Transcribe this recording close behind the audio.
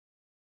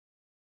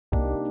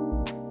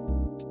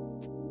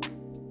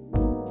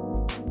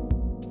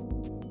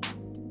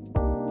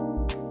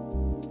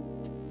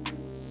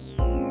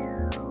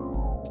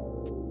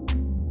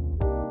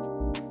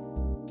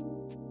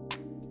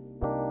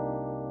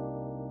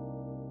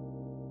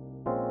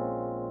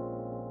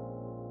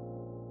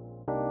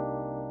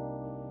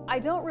I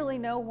don't really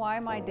know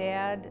why my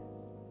dad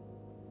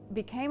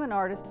became an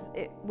artist.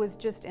 It was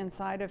just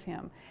inside of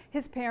him.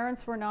 His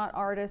parents were not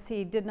artists.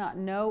 He did not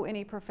know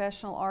any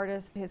professional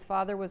artists. His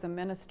father was a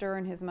minister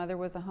and his mother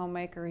was a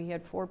homemaker. He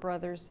had 4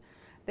 brothers.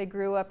 They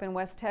grew up in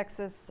West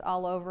Texas,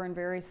 all over in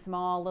very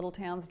small little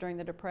towns during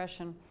the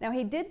Depression. Now,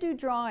 he did do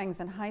drawings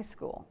in high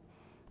school,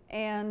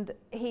 and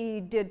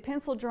he did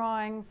pencil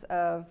drawings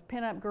of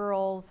pinup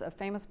girls, of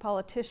famous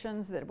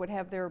politicians that would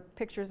have their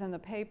pictures in the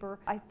paper.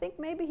 I think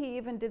maybe he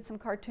even did some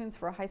cartoons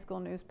for a high school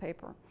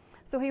newspaper.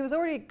 So he was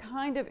already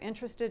kind of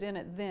interested in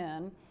it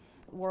then.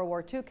 World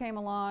War II came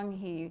along.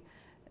 He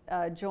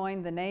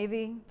joined the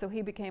Navy, so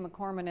he became a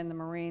corpsman in the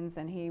Marines,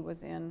 and he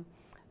was in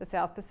the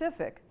South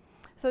Pacific.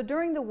 So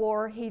during the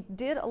war, he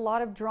did a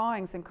lot of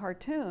drawings and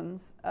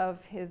cartoons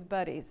of his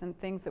buddies and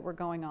things that were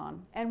going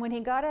on. And when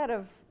he got out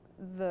of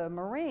the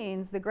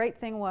Marines, the great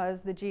thing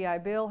was the GI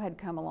Bill had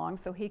come along,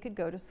 so he could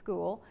go to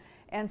school.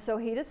 And so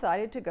he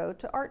decided to go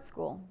to art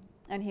school.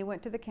 And he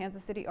went to the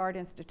Kansas City Art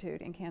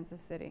Institute in Kansas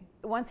City.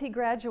 Once he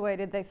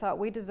graduated, they thought,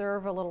 we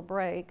deserve a little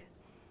break.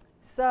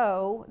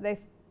 So they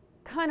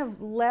kind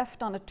of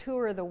left on a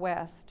tour of the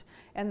West,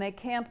 and they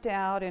camped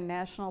out in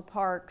national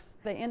parks.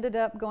 They ended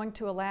up going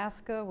to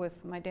Alaska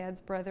with my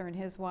dad's brother and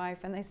his wife,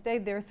 and they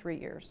stayed there 3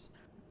 years.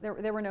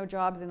 There were no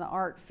jobs in the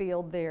art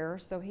field there,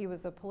 so he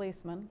was a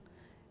policeman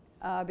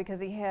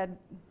because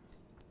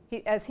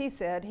as he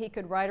said, he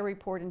could write a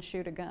report and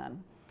shoot a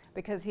gun,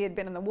 because he had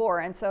been in the war,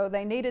 and so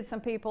they needed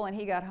some people and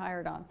he got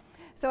hired on.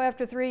 So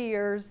after 3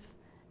 years,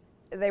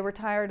 they were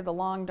tired of the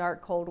long,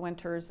 dark, cold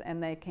winters,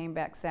 and they came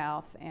back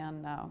south,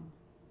 and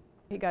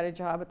he got a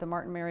job at the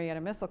Martin Marietta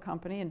Missile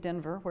Company in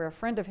Denver, where a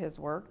friend of his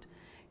worked,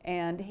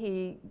 and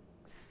he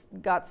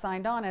got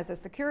signed on as a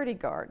security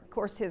guard. Of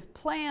course, his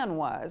plan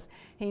was,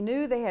 he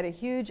knew they had a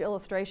huge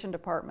illustration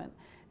department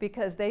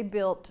because they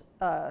built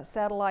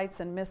satellites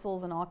and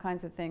missiles and all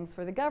kinds of things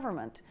for the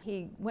government.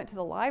 He went to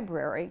the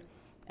library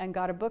and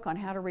got a book on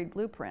how to read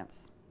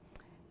blueprints.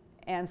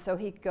 And so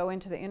he could go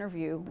into the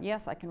interview,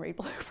 yes, I can read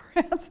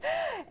blueprints.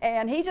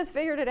 And he just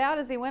figured it out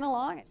as he went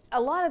along.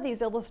 A lot of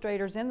these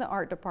illustrators in the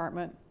art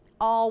department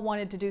all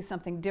wanted to do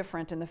something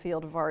different in the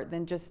field of art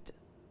than just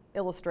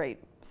illustrate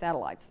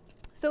satellites.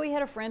 So he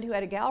had a friend who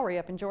had a gallery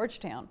up in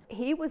Georgetown.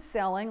 He was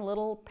selling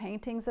little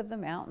paintings of the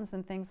mountains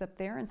and things up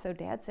there, and so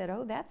Dad said,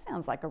 oh, that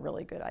sounds like a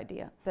really good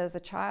idea. As a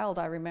child,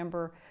 I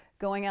remember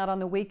going out on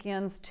the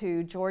weekends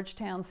to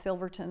Georgetown,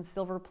 Silverton,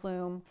 Silver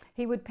Plume.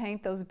 He would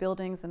paint those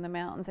buildings in the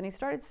mountains, and he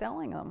started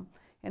selling them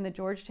in the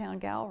Georgetown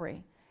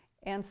Gallery.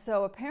 And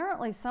so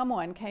apparently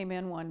someone came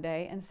in one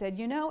day and said,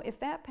 you know, if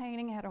that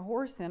painting had a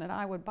horse in it,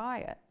 I would buy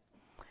it.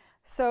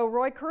 So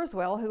Roy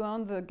Kurzweil, who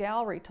owned the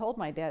gallery, told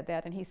my dad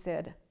that, and he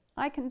said,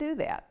 I can do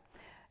that.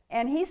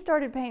 And he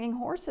started painting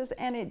horses,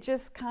 and it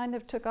just kind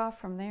of took off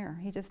from there.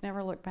 He just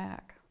never looked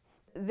back.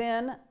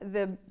 Then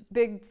the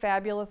big,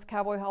 fabulous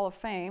Cowboy Hall of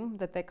Fame,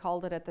 that they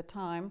called it at the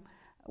time,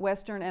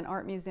 Western and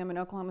Art Museum in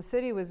Oklahoma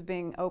City, was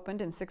being opened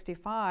in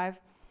 '65,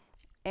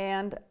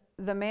 and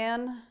the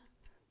man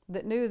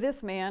that knew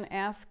this man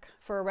asked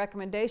for a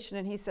recommendation,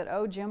 and he said,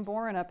 oh, Jim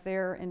Boren up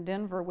there in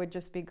Denver would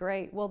just be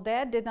great. Well,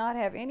 Dad did not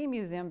have any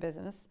museum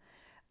business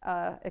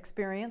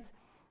experience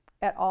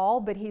at all,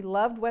 but he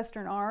loved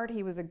Western art.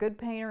 He was a good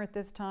painter at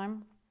this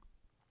time.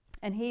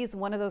 And he's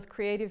one of those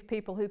creative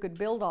people who could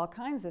build all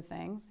kinds of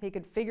things. He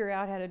could figure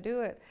out how to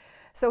do it.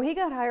 So he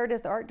got hired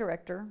as the art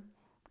director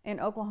in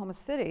Oklahoma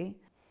City,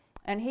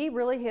 and he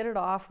really hit it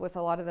off with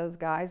a lot of those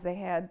guys. They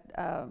had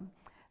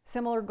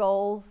similar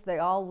goals. They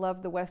all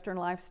loved the Western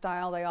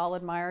lifestyle. They all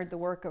admired the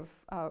work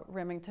of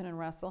Remington and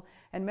Russell.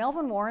 And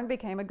Melvin Warren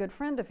became a good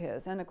friend of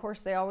his. And of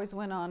course, they always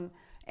went on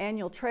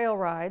annual trail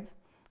rides.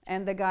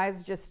 And the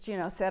guys just, you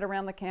know, sat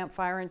around the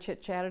campfire and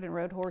chit-chatted and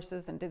rode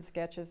horses and did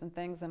sketches and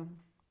things. And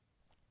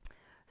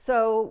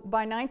so by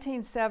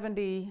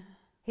 1970,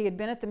 he had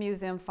been at the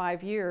museum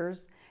 5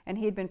 years, and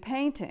he had been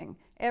painting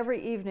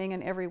every evening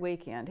and every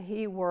weekend.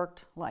 He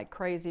worked like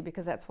crazy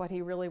because that's what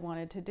he really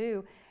wanted to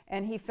do.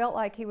 And he felt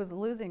like he was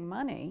losing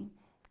money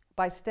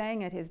by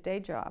staying at his day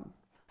job.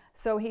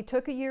 So he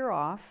took a year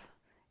off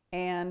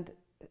and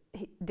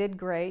he did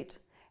great.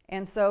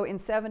 And so in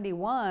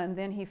 '71,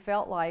 then he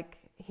felt like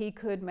he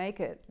could make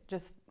it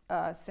just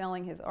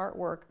selling his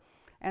artwork.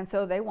 And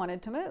so they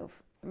wanted to move.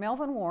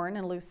 Melvin Warren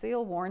and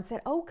Lucille Warren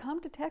said, oh, come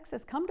to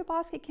Texas, come to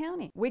Bosque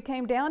County. We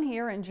came down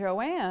here, and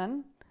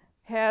Joanne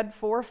had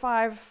 4 or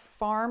 5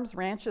 farms,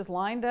 ranches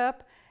lined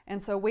up.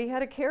 And so we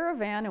had a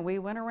caravan, and we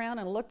went around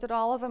and looked at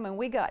all of them, and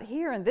we got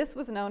here, and this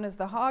was known as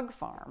the hog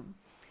farm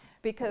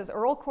because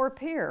Earl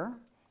Corpier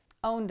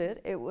owned it.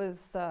 It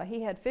was,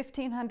 he had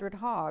 1,500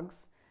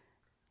 hogs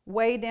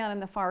way down in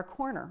the far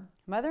corner.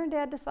 Mother and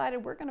Dad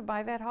decided we're going to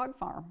buy that hog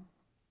farm,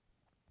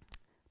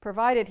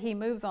 provided he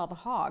moves all the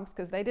hogs,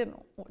 because they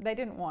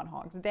didn't want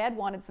hogs. Dad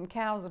wanted some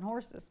cows and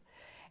horses.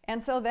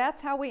 And so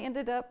that's how we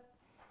ended up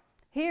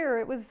here.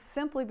 It was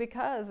simply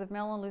because of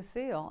Mel and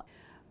Lucille.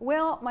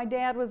 Well, my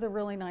dad was a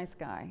really nice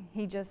guy.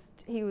 He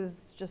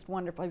was just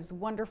wonderful. He was a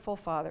wonderful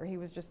father. He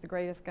was just the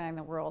greatest guy in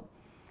the world.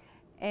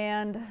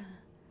 And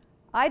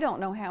I don't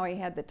know how he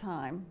had the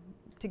time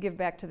to give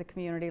back to the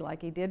community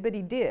like he did, but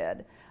he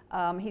did.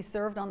 He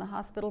served on the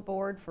hospital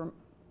board for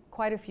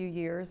quite a few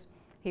years.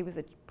 He was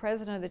the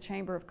president of the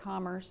Chamber of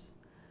Commerce.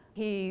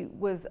 He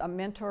was a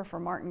mentor for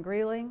Martin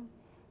Greeley.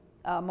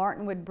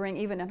 Martin would bring,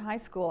 even in high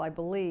school, I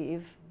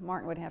believe,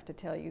 Martin would have to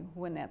tell you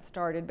when that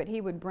started, but he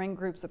would bring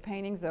groups of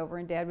paintings over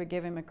and Dad would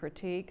give him a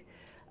critique.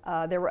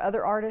 There were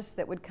other artists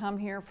that would come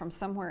here from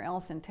somewhere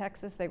else in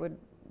Texas. They would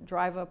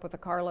drive up with a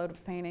carload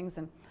of paintings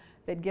and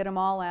they'd get them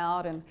all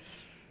out and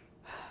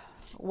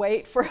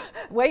wait for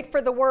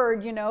the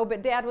word, you know,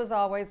 but Dad was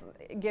always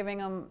giving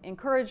them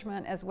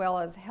encouragement as well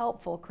as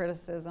helpful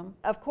criticism.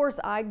 Of course,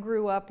 I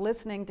grew up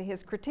listening to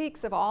his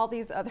critiques of all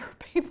these other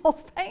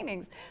people's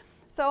paintings.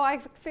 So I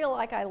feel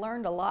like I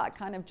learned a lot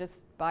kind of just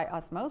by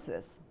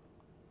osmosis.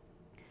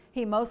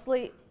 He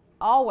mostly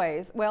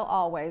always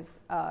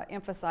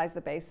emphasized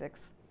the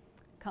basics: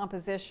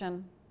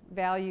 composition,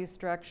 value,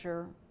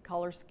 structure,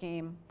 color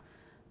scheme.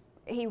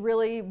 He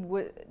really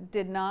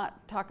did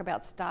not talk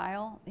about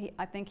style.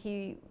 I think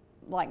he,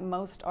 like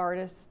most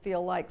artists,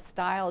 feel like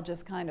style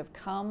just kind of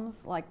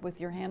comes, like with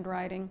your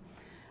handwriting.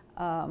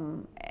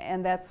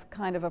 And that's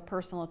kind of a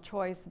personal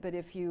choice, but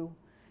if you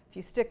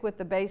stick with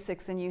the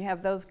basics and you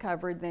have those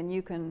covered, then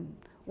you can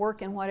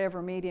work in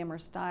whatever medium or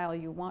style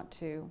you want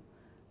to.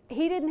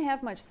 He didn't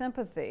have much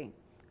sympathy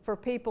for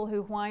people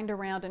who whined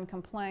around and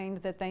complained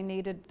that they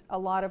needed a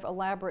lot of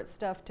elaborate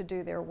stuff to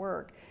do their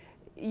work.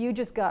 You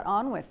just got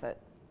on with it.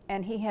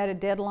 And he had a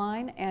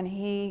deadline, and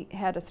he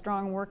had a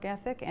strong work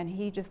ethic, and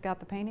he just got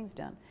the paintings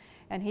done.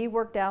 And he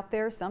worked out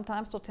there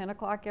sometimes till 10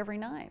 o'clock every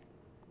night.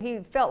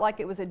 He felt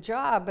like it was a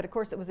job, but of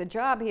course it was a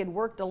job he had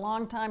worked a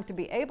long time to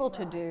be able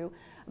to do.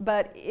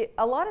 But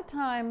a lot of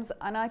times,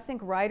 and I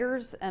think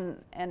writers and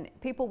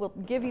people will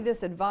give you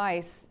this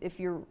advice if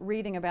you're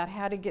reading about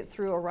how to get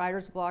through a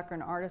writer's block or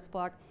an artist's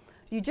block,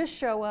 you just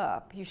show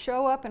up. You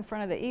show up in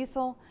front of the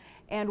easel,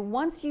 and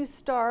once you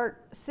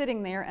start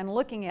sitting there and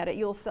looking at it,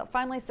 you'll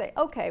finally say,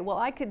 okay, well,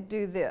 I could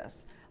do this.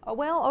 Oh,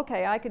 well,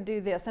 okay, I could do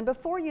this. And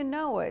before you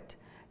know it,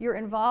 you're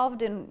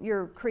involved in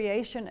your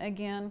creation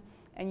again,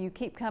 and you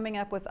keep coming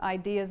up with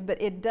ideas, but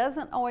it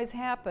doesn't always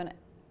happen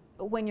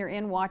when you're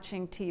in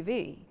watching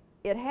TV.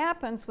 It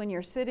happens when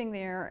you're sitting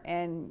there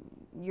and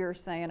you're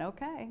saying,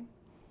 okay,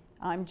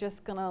 I'm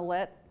just gonna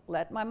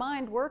let my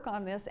mind work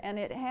on this, and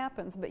it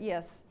happens. But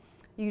yes,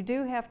 you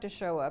do have to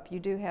show up. You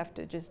do have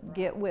to just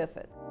get with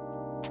it.